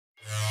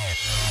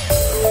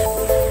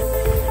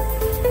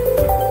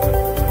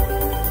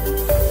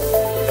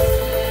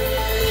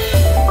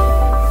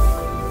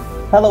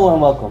Hello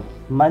and welcome.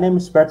 My name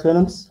is Bert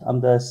Willems.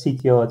 I'm the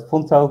CTO at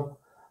Fonto.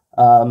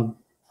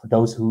 For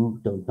those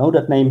who don't know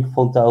that name,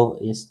 Fonto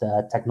is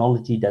the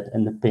technology that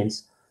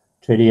underpins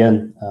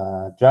Tridion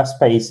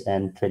reviewspace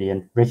and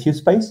Tridion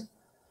reviewspace.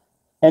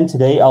 And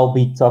today I'll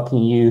be talking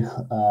to you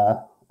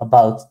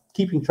about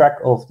keeping track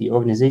of the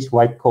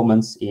organization-wide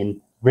comments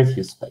in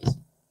reviewspace.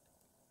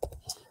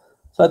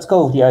 So let's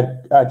go over the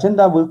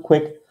agenda real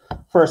quick.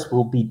 First,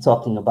 we'll be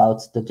talking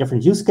about the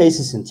different use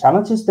cases and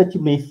challenges that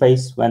you may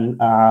face when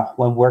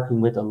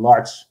working with a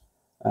large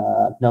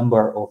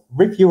number of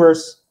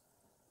reviewers.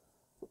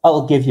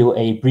 I'll give you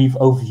a brief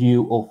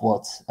overview of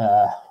what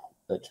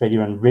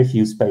Tridion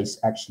reviewspace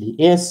actually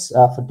is,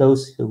 for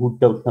those who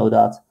don't know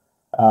that.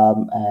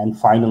 And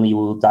finally,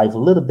 we'll dive a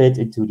little bit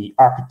into the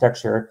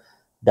architecture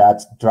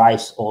that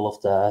drives all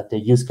of the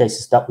use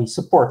cases that we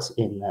support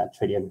in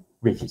Tridion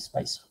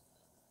reviewspace.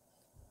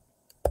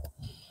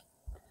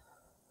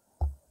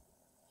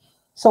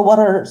 So what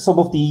are some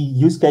of the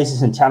use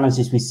cases and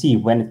challenges we see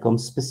when it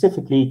comes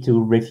specifically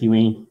to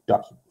reviewing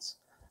documents?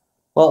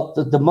 Well,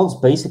 the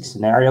most basic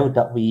scenario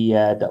that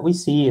we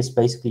see is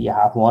basically you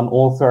have one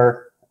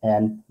author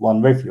and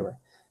one reviewer.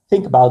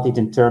 Think about it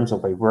in terms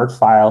of a Word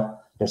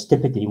file. There's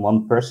typically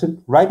one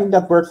person writing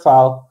that Word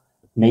file.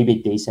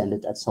 Maybe they send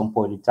it at some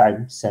point in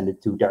time, send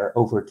it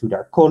over to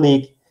their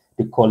colleague.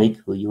 The colleague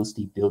will use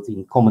the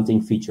built-in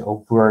commenting feature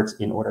of Word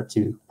in order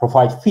to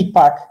provide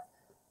feedback.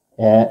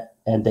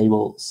 And they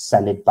will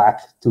send it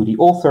back to the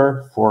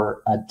author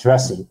for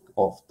addressing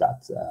of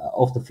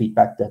the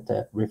feedback that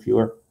the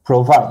reviewer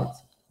provided.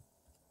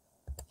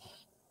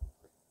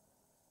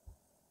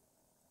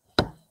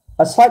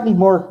 A slightly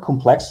more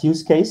complex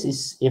use case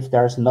is if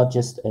there's not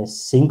just a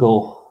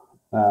single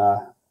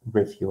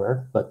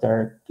reviewer, but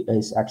there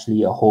is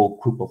actually a whole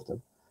group of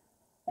them.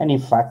 And in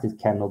fact, it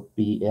cannot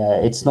be.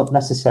 It's not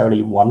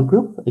necessarily one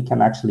group. It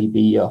can actually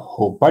be a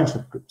whole bunch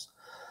of groups.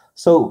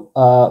 So,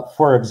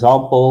 for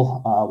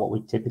example, what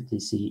we typically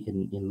see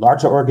in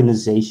larger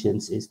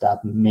organizations is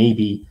that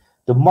maybe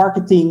the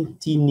marketing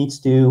team needs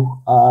to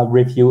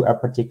review a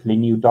particularly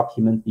new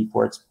document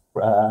before it's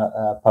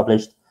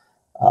published.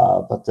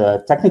 But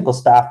the technical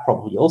staff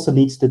probably also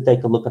needs to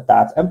take a look at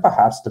that. And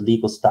perhaps the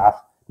legal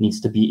staff needs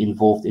to be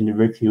involved in the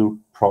review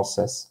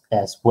process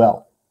as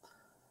well.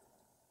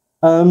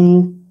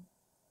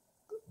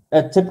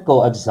 A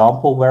typical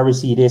example where we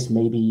see this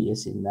maybe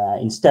is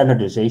in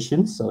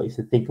standardization. So if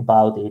you think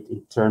about it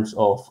in terms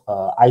of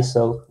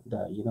ISO,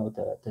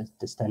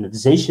 the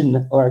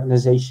standardization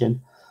organization,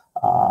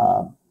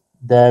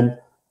 then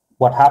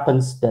what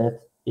happens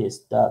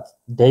is that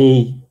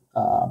they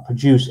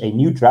produce a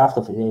new draft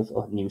of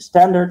a new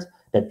standard.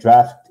 That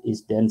draft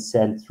is then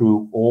sent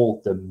through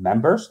all the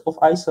members of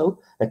ISO.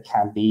 That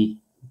can be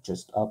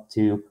just up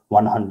to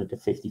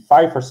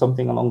 155 or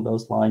something along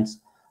those lines.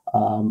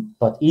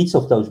 But each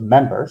of those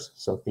members,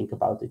 so think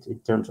about it in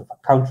terms of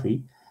a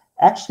country,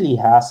 actually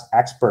has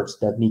experts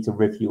that need to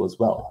review as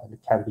well. And it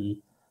can be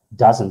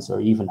dozens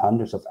or even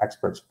hundreds of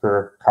experts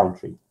per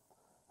country.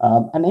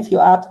 And if you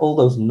add all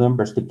those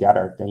numbers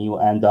together, then you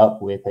end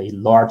up with a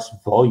large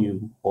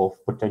volume of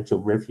potential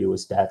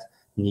reviewers that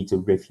need to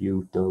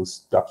review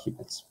those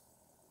documents.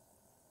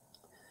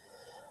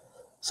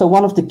 So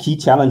one of the key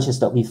challenges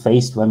that we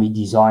faced when we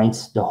designed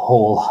the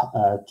whole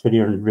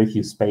Tridion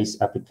reviewspace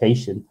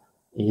application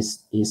is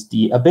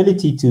the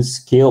ability to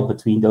scale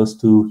between those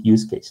two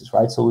use cases,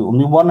 right? So on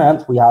the one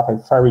hand, we have a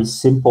very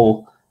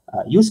simple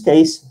use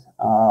case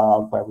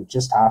where we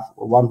just have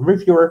one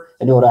reviewer.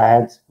 On the other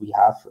hand, we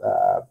have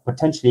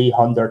potentially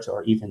hundreds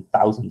or even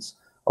thousands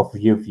of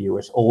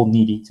reviewers all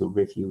needing to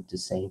review the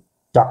same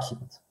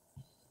document.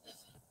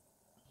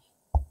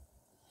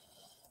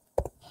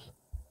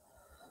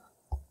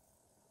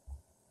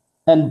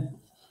 And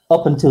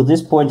up until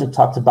this point, I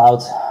talked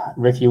about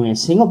reviewing a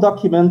single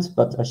document,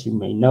 but as you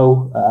may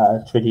know,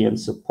 Tridion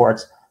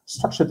supports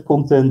structured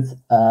content,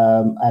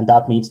 and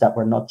that means that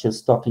we're not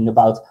just talking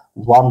about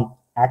one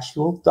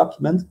actual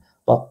document,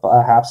 but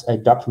perhaps a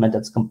document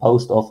that's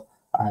composed of,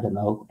 I don't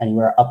know,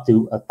 anywhere up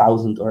to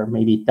 1,000 or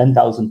maybe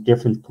 10,000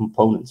 different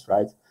components,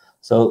 right?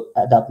 So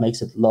that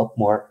makes it a lot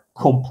more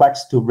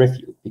complex to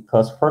review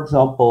because, for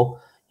example,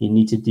 you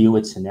need to deal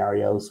with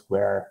scenarios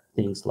where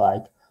things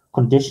like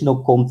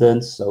conditional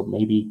content, so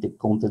maybe the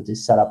content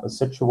is set up in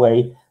such a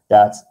way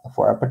that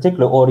for a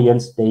particular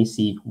audience, they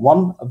see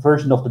one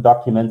version of the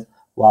document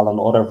while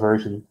another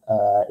version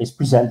is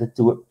presented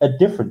to a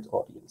different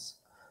audience.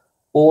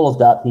 All of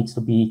that needs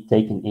to be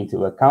taken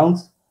into account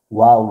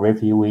while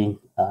reviewing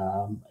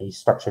a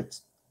structured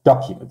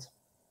document.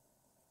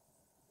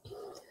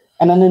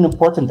 And then an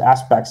important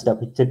aspect that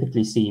we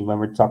typically see when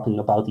we're talking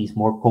about these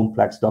more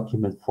complex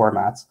document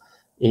formats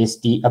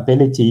is the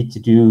ability to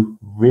do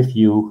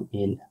review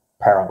in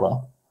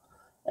parallel.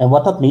 And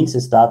what that means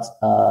is that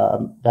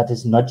that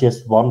is not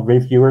just one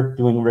reviewer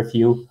doing a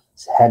review,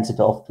 hands it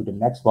off to the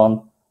next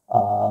one,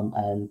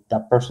 and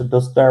that person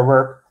does their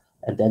work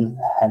and then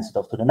hands it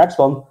off to the next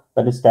one,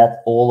 but instead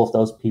all of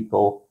those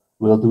people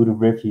will do the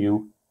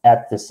review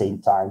at the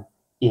same time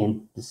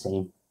in the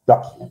same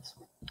document.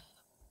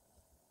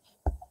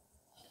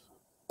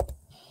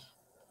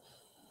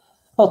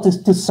 Well,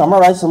 to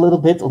summarize a little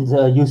bit on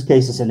the use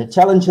cases and the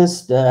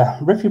challenges, the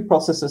review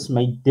processes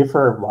may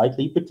differ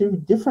widely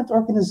between different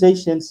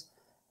organizations.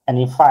 And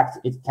in fact,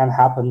 it can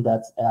happen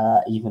that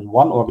even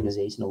one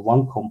organization or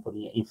one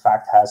company, in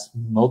fact, has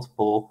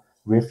multiple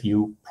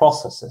review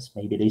processes.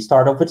 Maybe they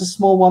start off with a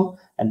small one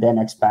and then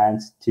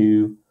expand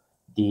to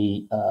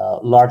the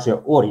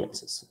larger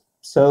audiences.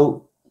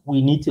 So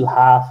we need to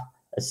have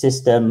a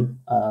system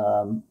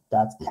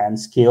that can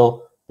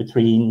scale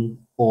between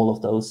all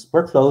of those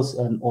workflows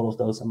and all of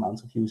those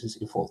amounts of users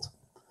involved.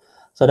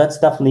 So that's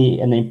definitely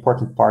an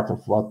important part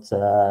of what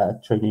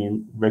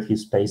Trinium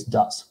reviewspace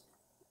does.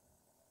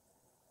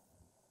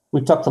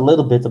 We talked a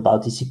little bit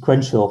about the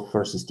sequential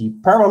versus the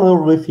parallel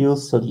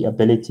reviews, so the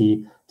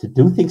ability to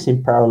do things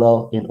in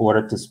parallel in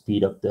order to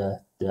speed up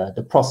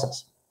the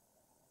process.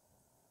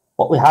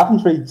 What we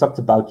haven't really talked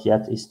about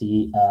yet is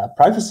the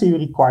privacy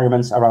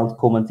requirements around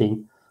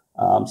commenting.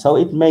 So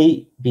it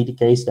may be the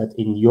case that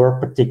in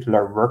your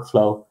particular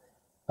workflow,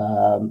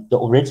 the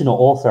original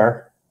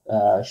author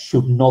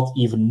should not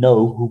even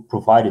know who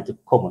provided the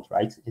comment,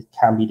 right? It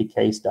can be the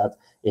case that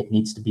it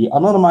needs to be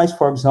anonymized,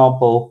 for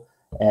example,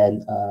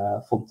 and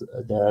for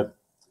the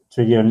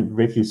Trinium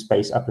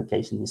reviewspace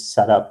application is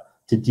set up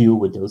to deal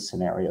with those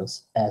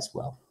scenarios as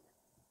well.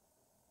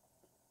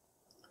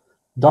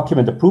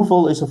 Document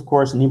approval is, of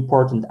course, an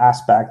important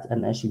aspect,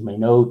 and as you may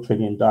know,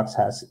 Trinium Docs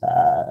has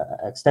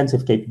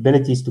extensive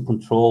capabilities to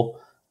control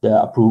the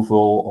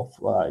approval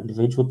of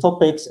individual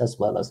topics as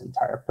well as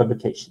entire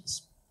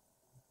publications.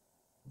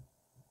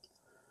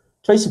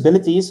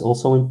 Traceability is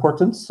also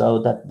important,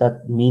 so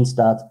that means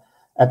that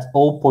at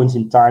all points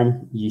in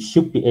time, you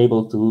should be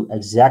able to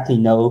exactly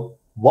know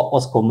what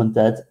was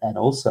commented and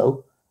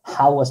also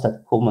how was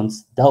that comment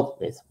dealt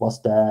with.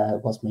 Was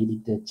maybe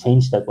the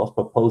change that was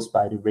proposed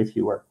by the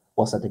reviewer,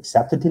 was that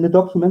accepted in the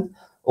document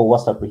or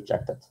was that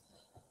rejected?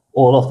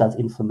 All of that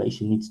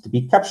information needs to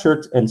be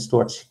captured and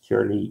stored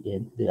securely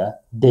in the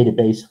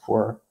database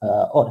for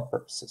audit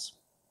purposes.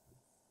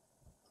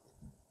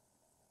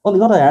 On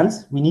the other hand,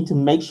 we need to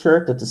make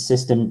sure that the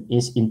system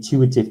is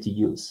intuitive to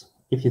use.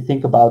 If you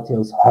think about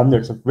those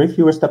hundreds of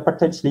reviewers that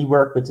potentially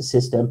work with the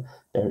system,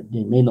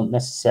 they may not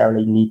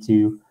necessarily need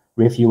to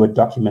review a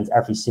document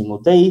every single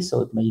day.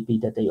 So it may be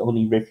that they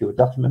only review a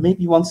document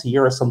maybe once a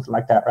year or something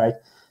like that, right?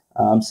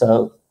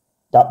 So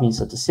that means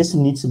that the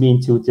system needs to be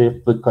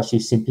intuitive because you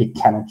simply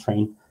cannot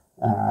train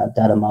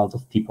that amount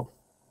of people.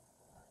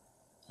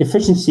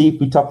 Efficiency,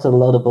 we talked a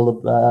lot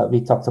about, we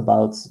talked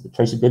about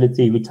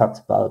traceability, we talked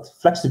about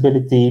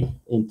flexibility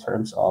in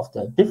terms of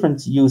the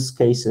different use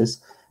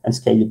cases, and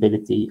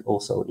scalability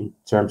also in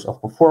terms of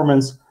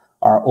performance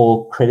are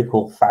all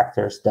critical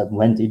factors that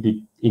went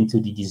into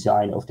the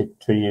design of the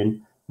Trinium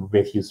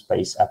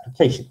reviewspace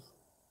application.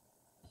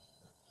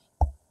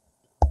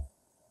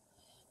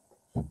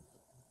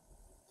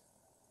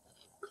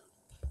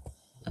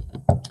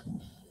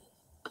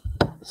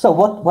 So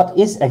what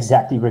is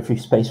exactly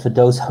reviewspace for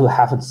those who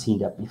haven't seen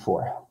that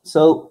before?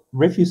 So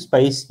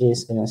reviewspace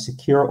is a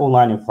secure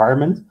online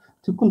environment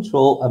to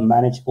control and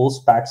manage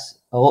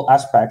all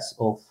aspects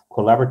of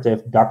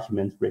collaborative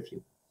document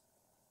review.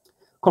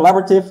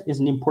 Collaborative is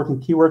an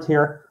important keyword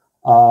here.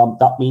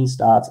 That means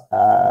that,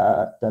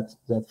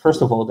 that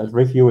first of all, that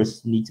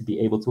reviewers need to be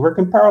able to work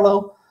in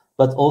parallel,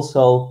 but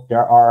also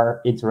there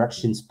are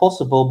interactions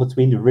possible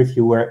between the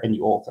reviewer and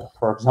the author.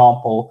 For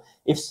example,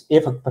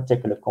 if a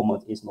particular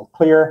comment is not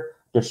clear,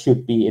 there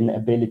should be an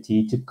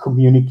ability to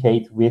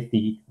communicate with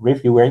the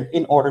reviewer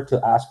in order to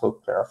ask for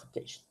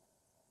clarification.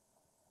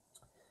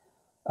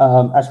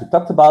 As we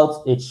talked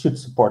about, it should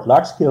support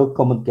large-scale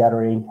comment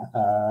gathering.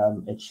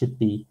 It should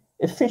be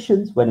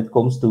efficient when it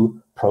comes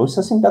to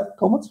processing that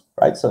comment,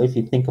 right? So if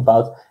you think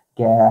about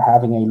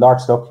having a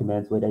large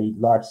document with a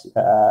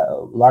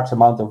large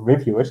amount of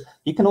reviewers,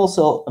 you can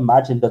also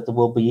imagine that there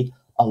will be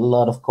a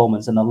lot of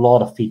comments and a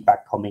lot of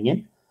feedback coming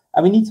in.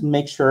 And we need to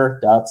make sure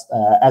that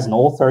as an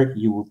author,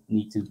 you will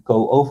need to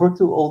go over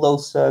to all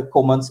those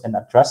comments and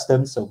address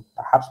them. So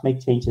perhaps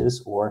make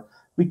changes or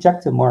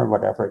reject them or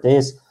whatever it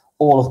is.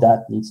 All of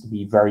that needs to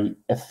be very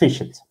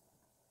efficient.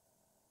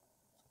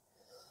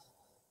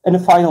 And the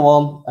final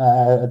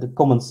one, the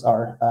comments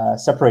are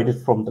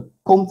separated from the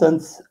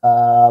content.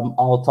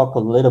 I'll talk a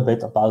little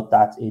bit about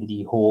that in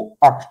the whole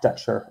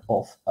architecture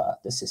of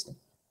the system.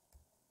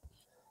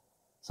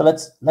 So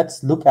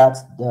let's look at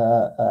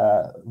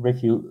the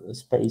review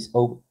space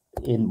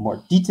in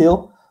more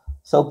detail.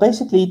 So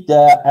basically,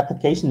 the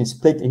application is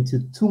split into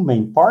two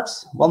main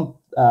parts.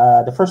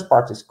 The first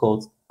part is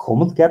called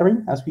comment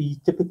gathering, as we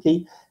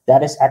typically.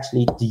 That is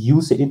actually the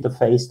user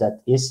interface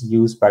that is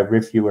used by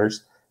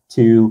reviewers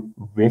to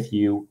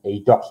review a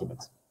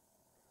document.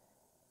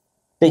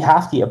 They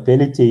have the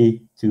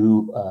ability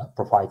to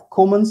provide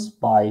comments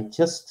by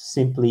just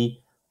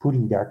simply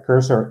putting their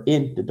cursor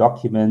in the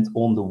document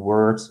on the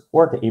words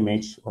or the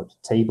image or the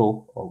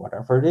table or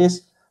whatever it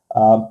is,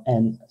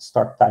 and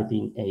start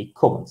typing a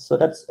comment. So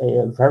that's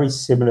very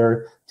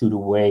similar to the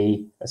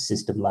way a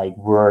system like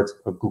Word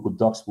or Google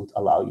Docs would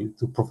allow you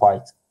to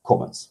provide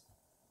comments.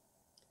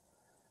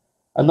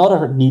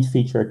 Another neat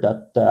feature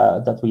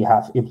that we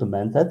have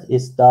implemented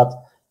is that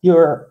you,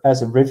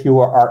 as a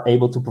reviewer, are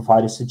able to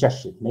provide a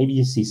suggestion. Maybe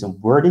you see some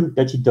wording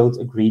that you don't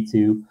agree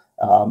to,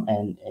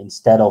 and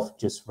instead of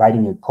just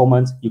writing a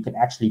comment, you can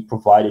actually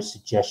provide a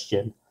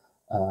suggestion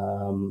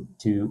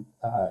to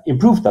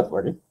improve that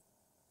wording.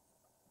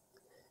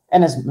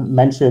 And as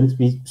mentioned,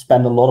 we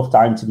spend a lot of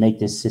time to make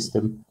this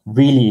system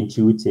really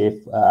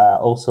intuitive,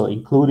 also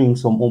including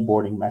some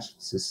onboarding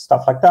messages,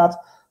 stuff like that.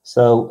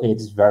 So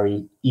it's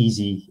very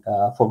easy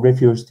for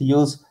reviewers to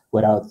use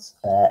without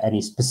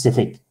any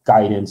specific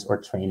guidance or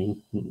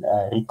training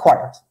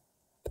required.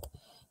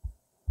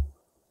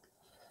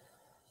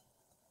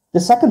 The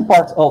second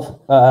part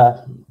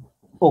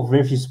of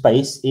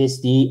reviewspace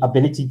is the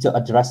ability to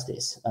address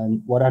this.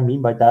 And what I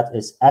mean by that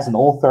is, as an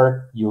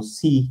author, you'll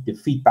see the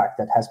feedback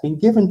that has been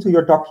given to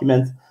your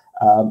document,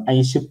 and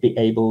you should be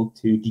able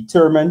to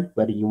determine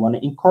whether you want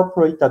to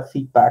incorporate that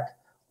feedback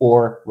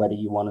or whether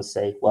you want to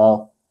say,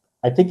 well,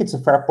 I think it's a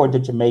fair point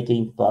that you're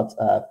making, but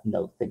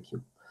no, thank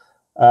you.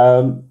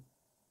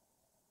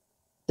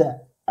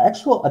 The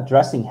actual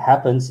addressing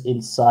happens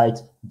inside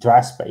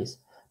reviewspace.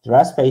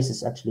 Reviewspace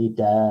is actually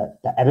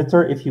the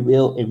editor, if you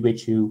will, in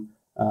which you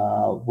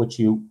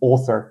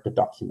author the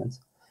document.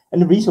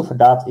 And the reason for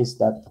that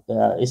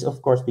is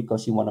of course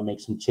because you want to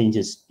make some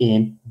changes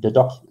in the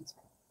document.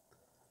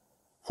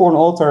 For an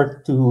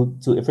author to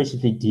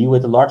efficiently deal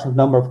with a large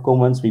number of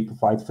comments, we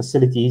provide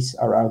facilities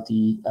around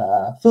the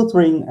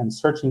filtering and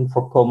searching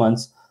for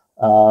comments.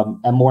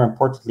 And more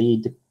importantly,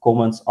 the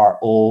comments are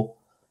all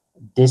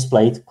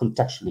displayed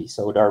contextually.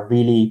 So they're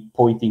really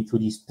pointing to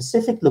the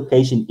specific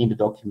location in the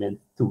document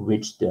to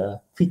which the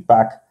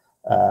feedback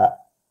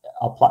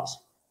applies.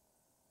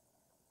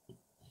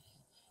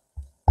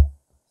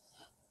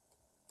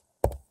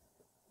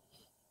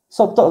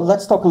 So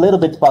let's talk a little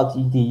bit about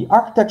the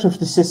architecture of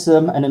the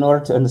system. And in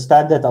order to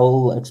understand that,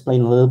 I'll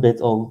explain a little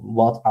bit of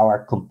what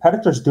our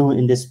competitors do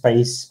in this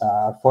space.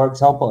 For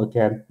example,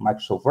 again,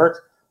 Microsoft Word.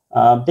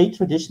 They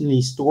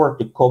traditionally store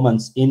the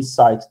comments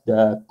inside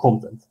the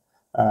content.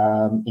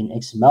 In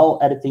XML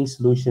editing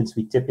solutions,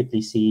 we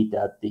typically see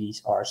that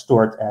these are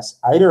stored as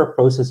either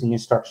processing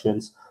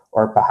instructions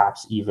or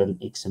perhaps even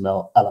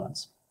XML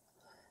elements.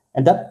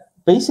 And that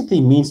basically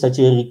means that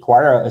you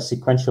require a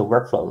sequential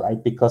workflow,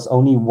 right? Because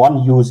only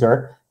one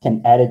user can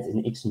edit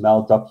an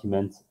XML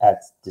document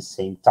at the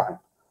same time.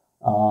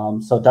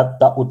 So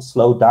that would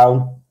slow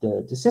down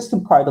the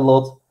system quite a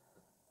lot.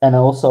 And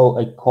also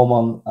a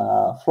common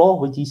flaw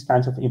with these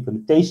kinds of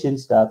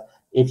implementations that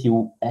if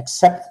you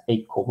accept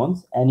a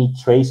comment, any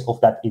trace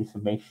of that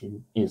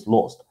information is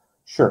lost.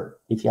 Sure,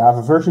 if you have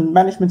a version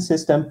management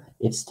system,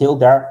 it's still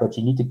there, but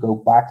you need to go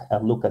back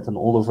and look at an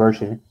older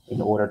version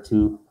in order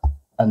to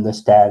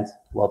understand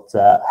what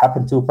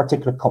happened to a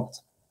particular comment.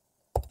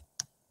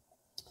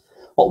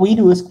 What we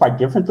do is quite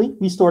differently.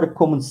 We store the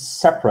comments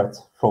separate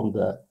from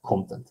the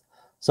content.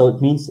 So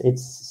it means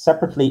it's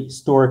separately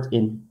stored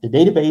in the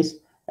database,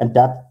 and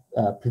that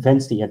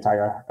prevents the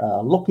entire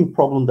locking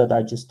problem that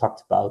I just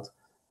talked about,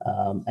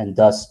 and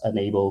thus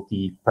enable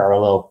the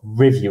parallel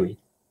reviewing.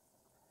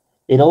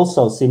 It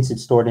also, since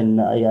it's stored in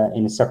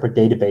a separate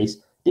database,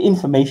 the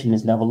information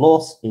is never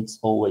lost. It's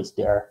always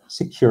there,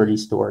 securely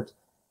stored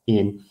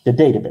in the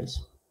database.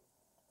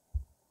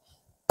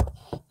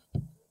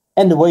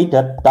 And the way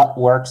that that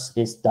works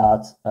is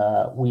that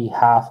we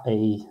have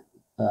a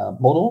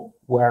model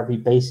where we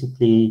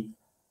basically,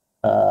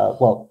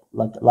 well,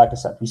 like I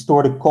said, we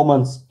store the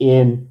comments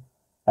in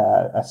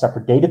a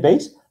separate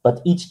database,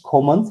 but each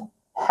comment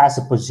has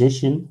a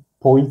position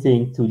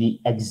pointing to the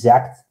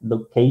exact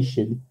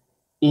location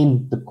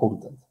in the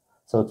content.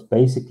 So it's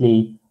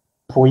basically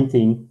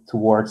pointing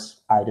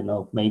towards, I don't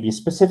know, maybe a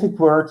specific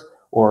word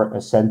or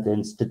a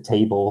sentence, the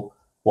table,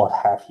 what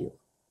have you.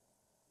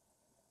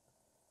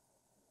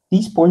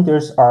 These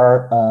pointers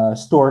are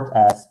stored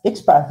as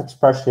XPath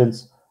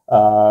expressions.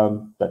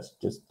 That's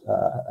just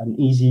an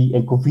easy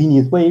and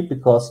convenient way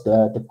because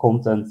the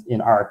content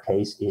in our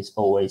case is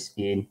always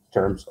in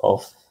terms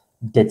of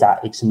data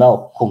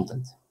XML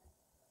content.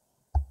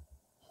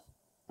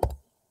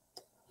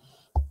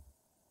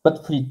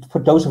 But for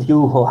those of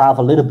you who have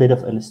a little bit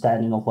of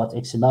understanding of what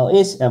XML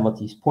is and what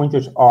these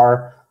pointers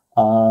are,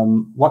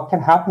 what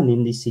can happen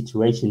in these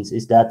situations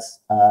is that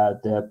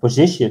the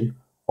position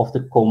of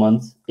the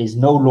comment is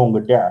no longer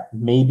there.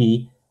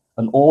 Maybe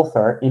an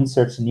author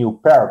inserts a new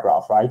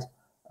paragraph, right?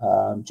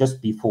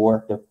 Just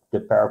before the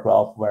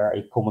paragraph where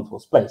a comment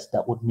was placed.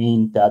 That would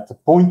mean that the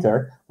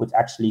pointer would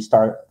actually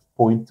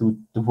point to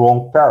the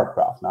wrong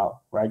paragraph now,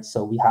 right?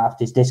 So we have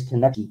this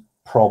disconnection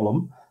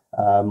problem,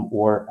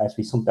 or as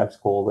we sometimes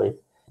call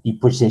it, the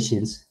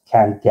positions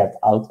can get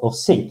out of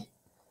sync.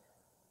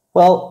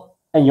 Well,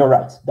 and you're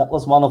right, that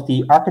was one of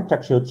the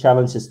architectural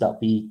challenges that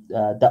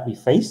we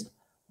faced.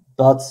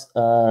 But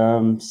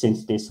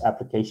since this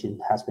application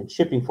has been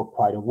shipping for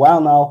quite a while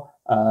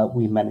now,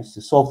 we managed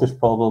to solve this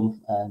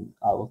problem, and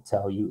I will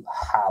tell you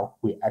how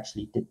we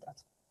actually did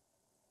that.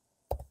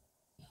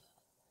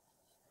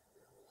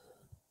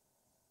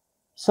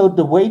 So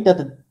the way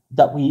that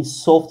that we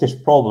solve this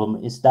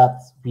problem is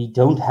that we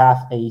don't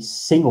have a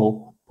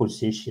single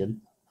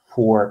position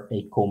for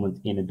a comment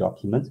in a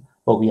document,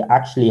 but we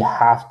actually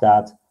have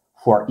that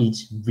for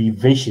each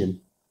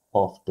revision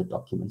of the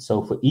document.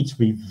 So for each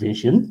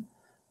revision,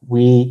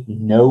 we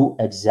know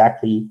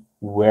exactly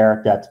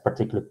where that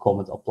particular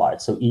comment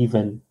applied. So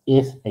even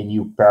if a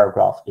new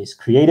paragraph is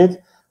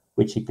created,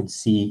 which you can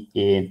see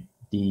in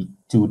the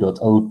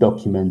 2.0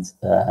 document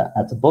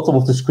at the bottom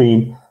of the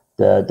screen,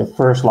 the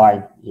first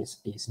line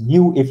is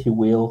new, if you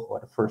will, or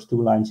the first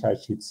two lines, I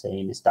should say,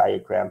 in this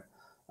diagram,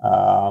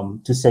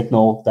 to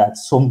signal that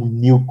some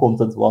new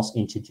content was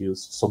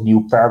introduced, some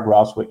new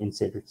paragraphs were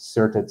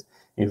inserted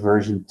in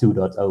version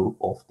 2.0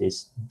 of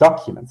this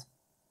document.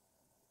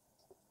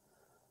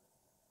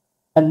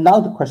 And now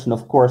the question,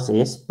 of course,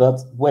 is,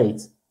 but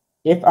wait,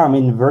 if I'm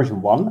in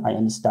version 1, I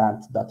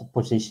understand that the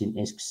position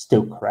is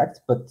still correct,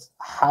 but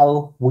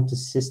how would the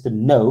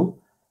system know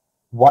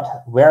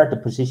where the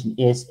position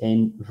is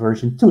in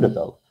version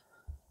 2.0?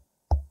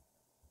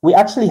 We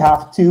actually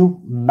have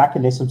two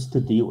mechanisms to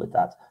deal with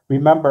that.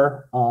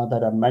 Remember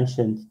that I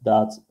mentioned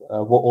that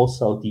we're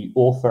also the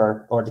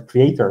author or the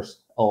creators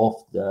of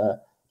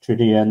the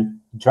Tritium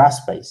draft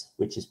space,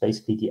 which is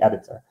basically the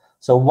editor.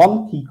 So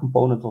one key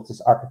component of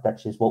this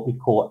architecture is what we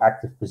call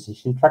active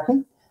position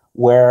tracking,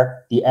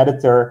 where the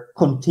editor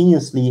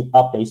continuously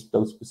updates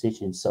those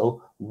positions.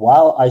 So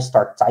while I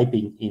start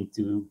typing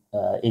into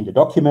in the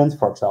document,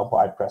 for example,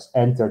 I press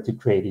enter to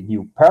create a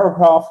new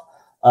paragraph,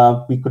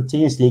 we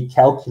continuously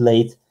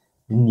calculate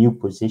the new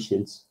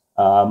positions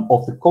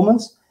of the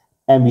comments,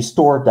 and we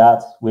store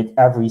that with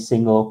every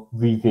single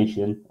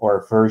revision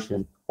or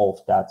version of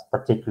that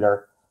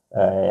particular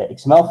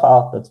XML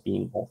file that's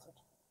being authored.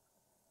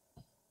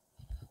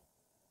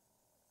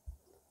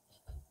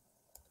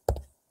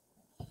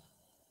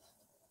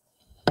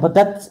 But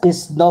that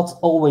is not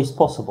always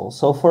possible.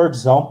 So for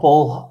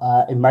example,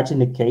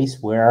 imagine a case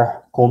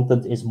where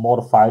content is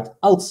modified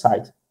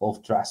outside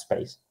of draft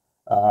space.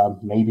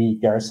 Maybe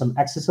there's some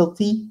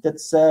XSLT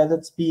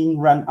that's being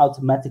run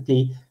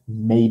automatically.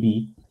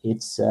 Maybe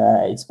it's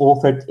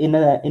authored in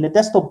a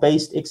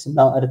desktop-based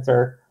XML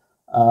editor,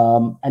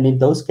 and in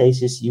those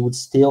cases, you would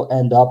still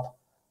end up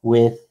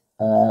with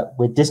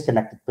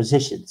disconnected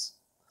positions.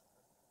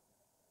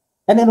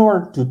 And in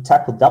order to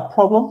tackle that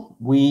problem,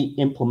 we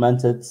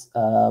implemented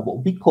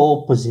what we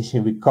call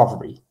position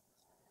recovery.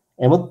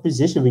 And what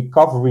position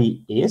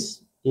recovery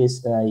is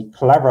a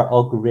clever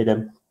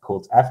algorithm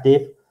called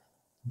FDiff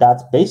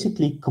that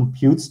basically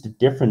computes the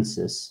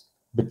differences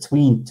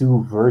between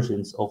two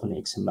versions of an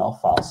XML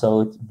file.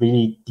 So it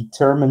really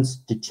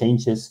determines the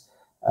changes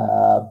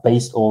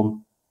based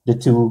on the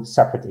two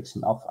separate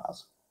XML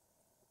files.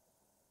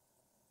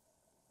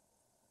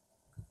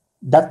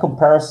 That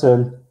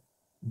comparison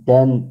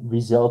then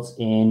results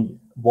in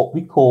what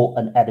we call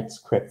an edit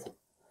script.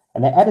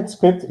 And an edit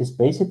script is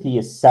basically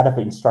a set of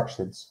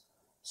instructions.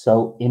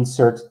 So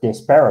insert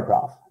this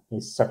paragraph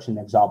is such an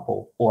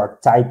example, or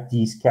type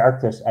these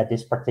characters at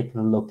this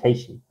particular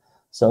location.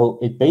 So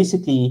it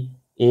basically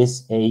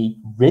is a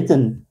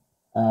written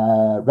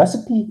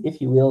recipe, if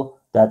you will,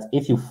 that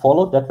if you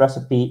follow that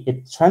recipe,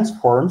 it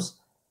transforms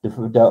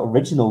the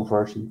original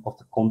version of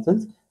the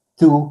content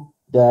to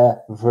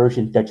the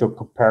version that you're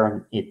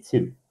comparing it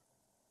to.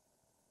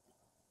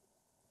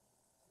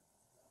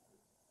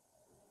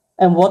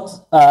 And what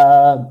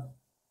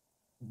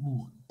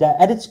the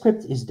edit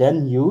script is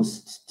then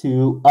used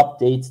to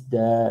update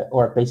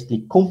or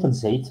basically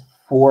compensate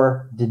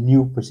for the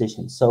new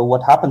position. So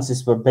what happens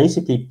is we're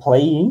basically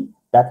playing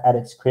that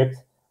edit script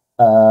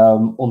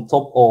on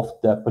top of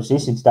the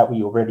positions that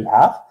we already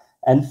have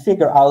and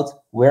figure out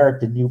where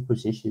the new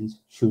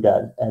positions should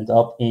end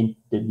up in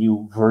the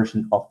new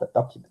version of the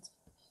document.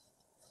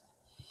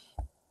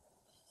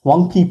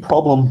 One key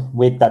problem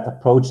with that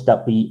approach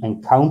that we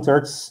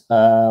encountered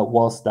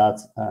was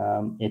that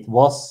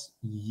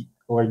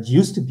it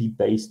used to be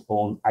based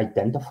on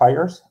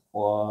identifiers,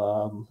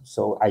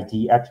 so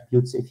ID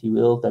attributes, if you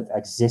will, that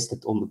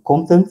existed on the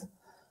content.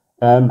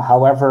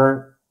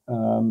 However,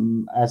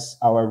 as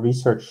our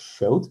research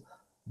showed,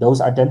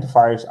 those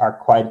identifiers are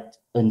quite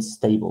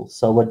unstable.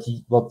 So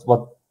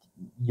what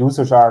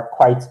users are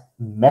quite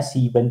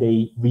messy when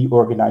they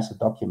reorganize the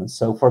document.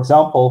 So for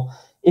example,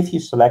 if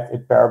you select a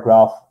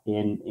paragraph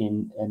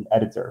in an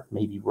editor,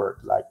 maybe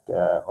Word, like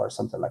or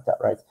something like that,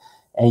 right?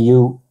 And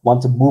you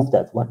want to move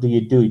that, what do?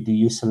 Do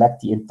you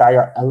select the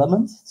entire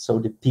element, so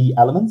the P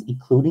element,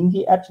 including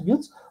the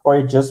attributes, or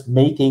you're just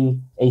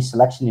making a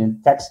selection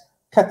in text,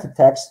 cut the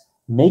text,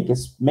 make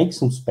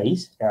some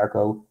space,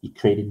 ergo you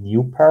create a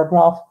new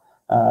paragraph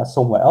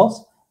somewhere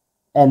else,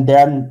 and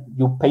then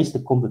you paste the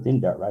content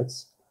in there, right?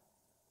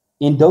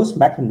 In those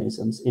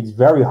mechanisms, it's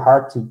very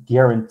hard to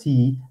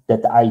guarantee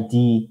that the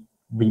ID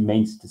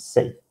remains the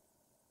same.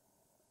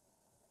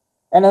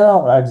 And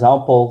another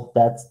example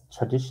that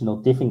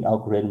traditional diffing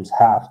algorithms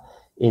have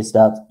is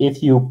that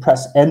if you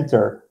press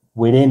enter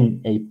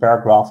within a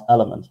paragraph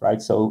element,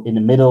 right? So in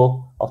the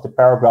middle of the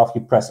paragraph,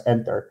 you press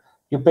enter,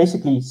 you're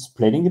basically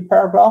splitting the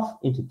paragraph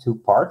into two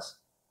parts.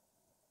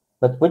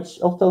 But which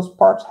of those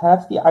parts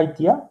have the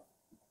idea?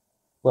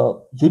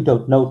 Well, you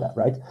don't know that,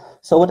 right?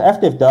 So what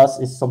FDiff does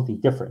is something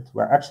different.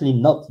 We're actually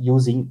not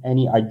using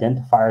any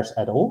identifiers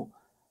at all.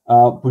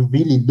 We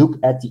really look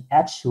at the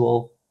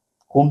actual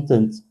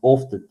content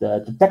of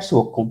the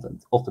textual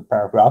content of the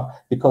paragraph,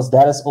 because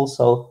that is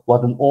also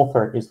what an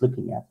author is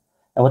looking at.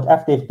 And what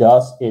FDiff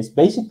does is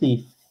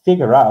basically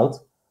figure out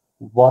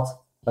what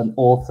an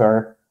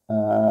author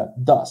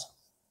does.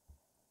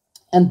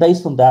 And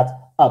based on that,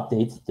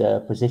 update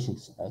the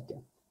positions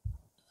again.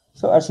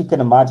 So as you can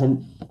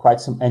imagine,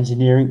 quite some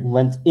engineering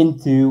went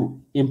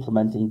into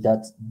implementing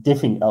that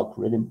diffing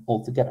algorithm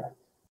altogether.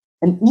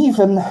 And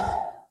even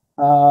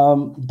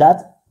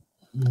that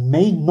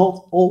may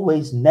not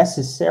always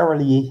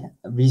necessarily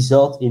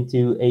result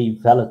into a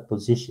valid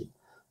position.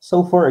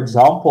 So for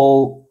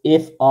example,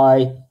 if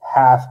I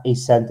have a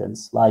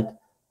sentence like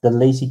the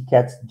lazy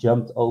cat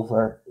jumped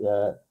over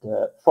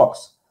the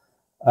fox,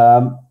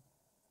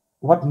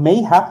 what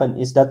may happen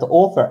is that the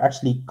author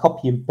actually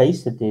copy and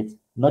pasted it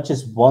not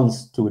just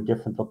once to a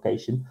different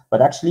location,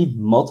 but actually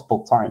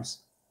multiple times.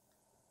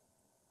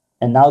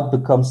 And now it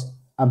becomes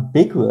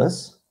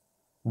ambiguous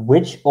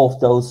which of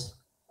those,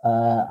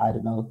 I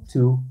don't know,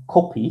 2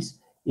 copies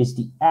is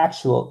the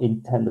actual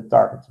intended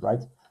target,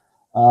 right?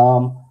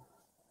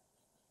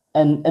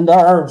 And there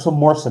are some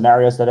more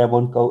scenarios that I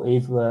won't go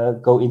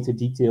into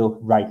detail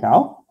right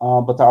now,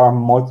 but there are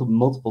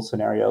multiple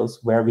scenarios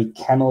where we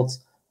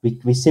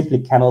simply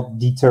cannot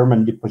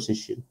determine the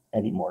position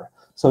anymore.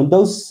 So in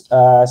those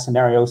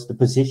scenarios, the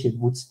position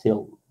would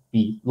still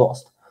be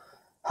lost.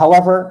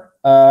 However,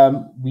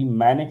 we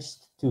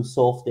managed to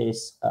solve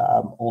this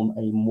on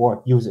a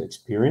more user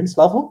experience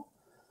level.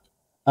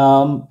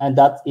 And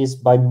that is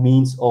by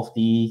means of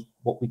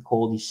what we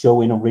call the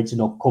show in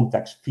original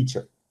context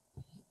feature.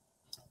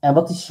 And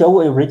what the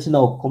show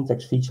original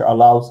context feature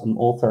allows an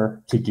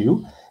author to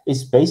do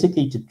is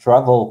basically to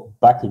travel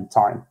back in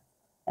time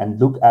and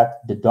look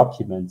at the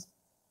document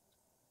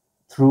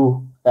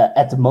through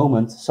at the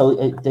moment. So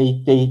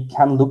they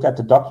can look at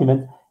the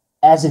document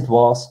as it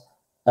was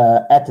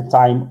at the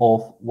time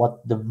of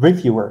what the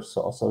reviewer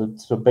saw. So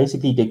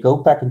basically they go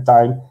back in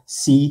time,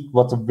 see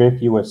what the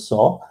reviewer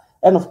saw.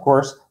 And of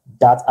course,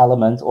 that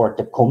element or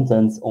the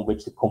content on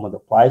which the comment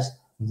applies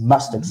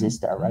must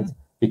exist there, right?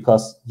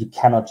 Because you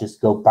cannot just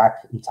go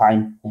back in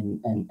time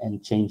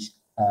and change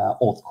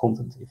all the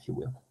content, if you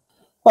will.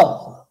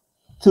 Well,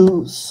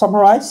 to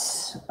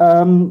summarize,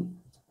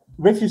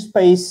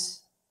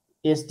 reviewspace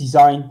is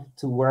designed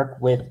to work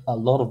with a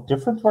lot of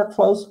different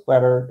workflows,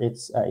 whether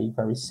it's a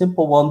very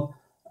simple one,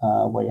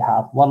 where you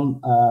have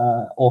one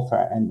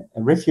author and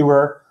a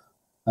reviewer,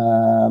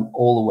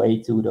 all the way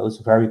to those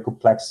very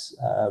complex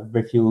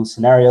review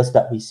scenarios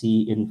that we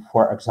see in,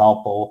 for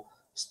example,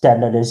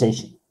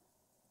 standardization.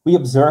 We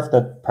observe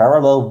that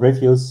parallel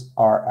reviews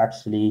are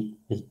actually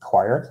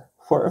required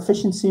for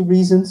efficiency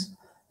reasons.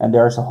 And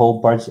there's a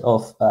whole bunch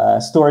of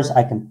stories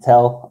I can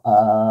tell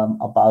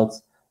about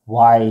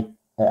why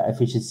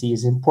efficiency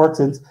is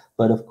important.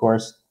 But of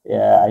course,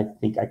 I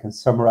think I can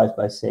summarize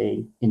by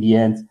saying, in the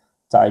end,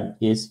 time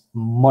is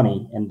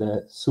money. And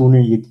the sooner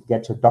you can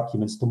get your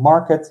documents to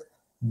market,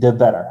 the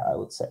better, I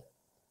would say.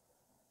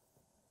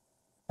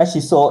 As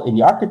you saw in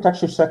the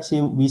architecture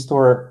section, we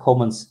store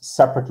comments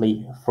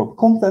separately from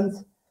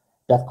content.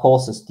 That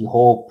causes the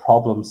whole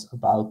problems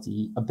about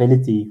the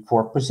ability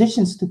for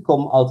positions to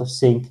come out of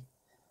sync.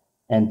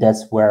 And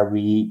that's where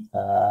we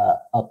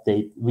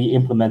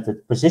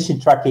implemented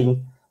position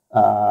tracking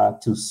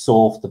to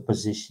solve the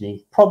positioning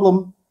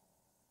problem.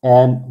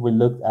 And we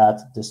looked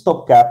at the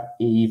stopgap,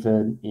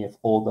 even if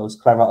all those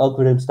clever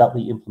algorithms that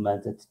we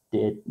implemented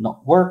did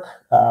not work,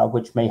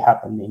 which may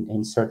happen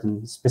in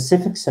certain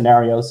specific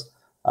scenarios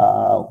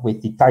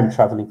with the time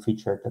traveling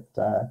feature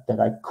that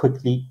I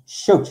quickly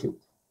showed you.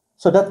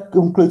 So that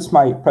concludes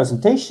my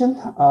presentation.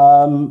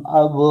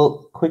 I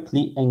will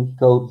quickly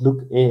go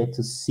look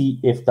to see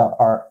if there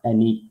are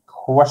any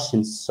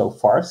questions so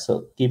far.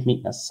 So give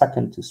me a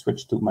second to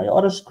switch to my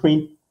other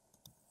screen.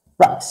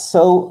 Right,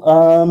 so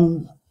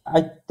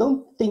I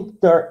don't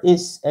think there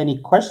is any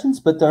questions,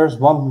 but there's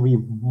one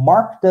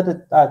remark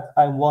that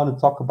I want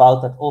to talk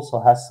about that also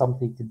has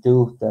something to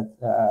do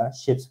that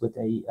ships with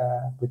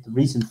the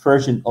recent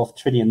version of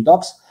Tridion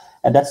Docs,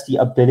 and that's the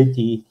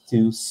ability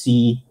to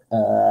see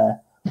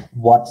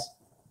what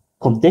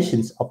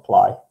conditions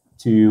apply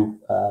to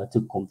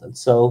content.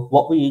 So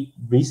what we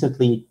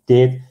recently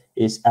did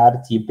is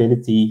add the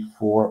ability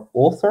for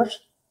authors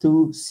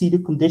to see the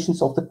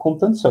conditions of the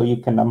content. So you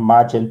can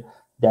imagine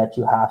that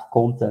you have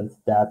content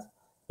that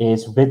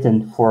is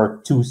written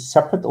for 2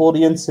 separate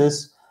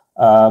audiences.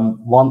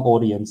 One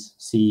audience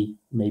see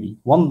maybe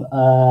one,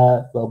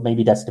 well,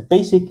 maybe that's the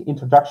basic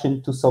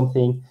introduction to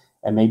something,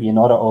 and maybe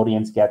another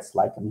audience gets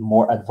like a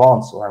more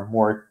advanced or a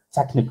more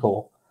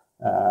technical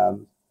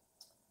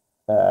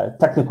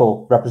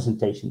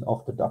representation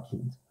of the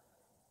document.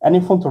 And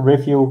in Fonto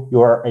Review,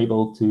 you are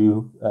able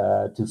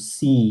to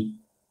see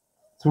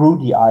through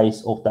the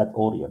eyes of that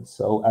audience.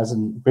 So as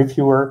a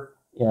reviewer,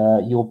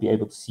 you'll be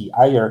able to see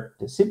either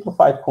the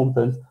simplified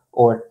content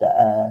or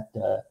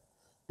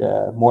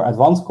the more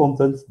advanced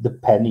content,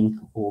 depending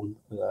on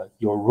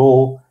your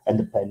role and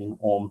depending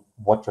on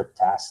what you're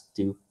tasked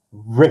to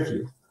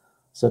review.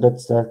 So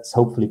that's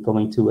hopefully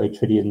coming to a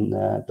Tridion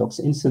Docs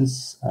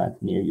instance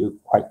near you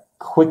quite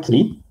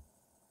quickly.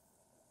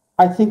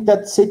 I think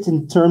that's it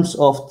in terms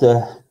of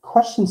the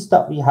questions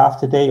that we have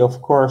today.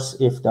 Of course,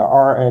 if there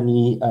are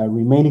any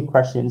remaining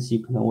questions,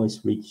 you can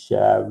always reach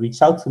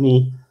out to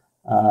me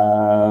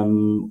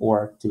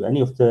or to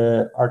any of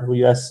the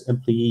RWS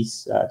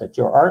employees that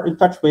you are in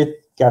touch with.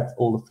 Get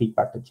all the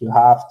feedback that you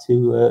have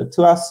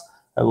to us.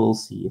 I will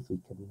see if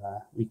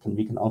we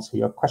can answer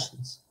your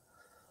questions.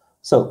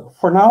 So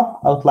for now,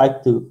 I would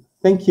like to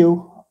thank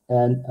you,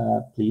 and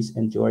please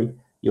enjoy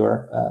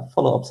your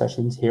follow-up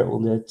sessions here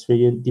on the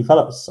Tridion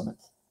Developers Summit.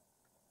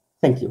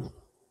 Thank you.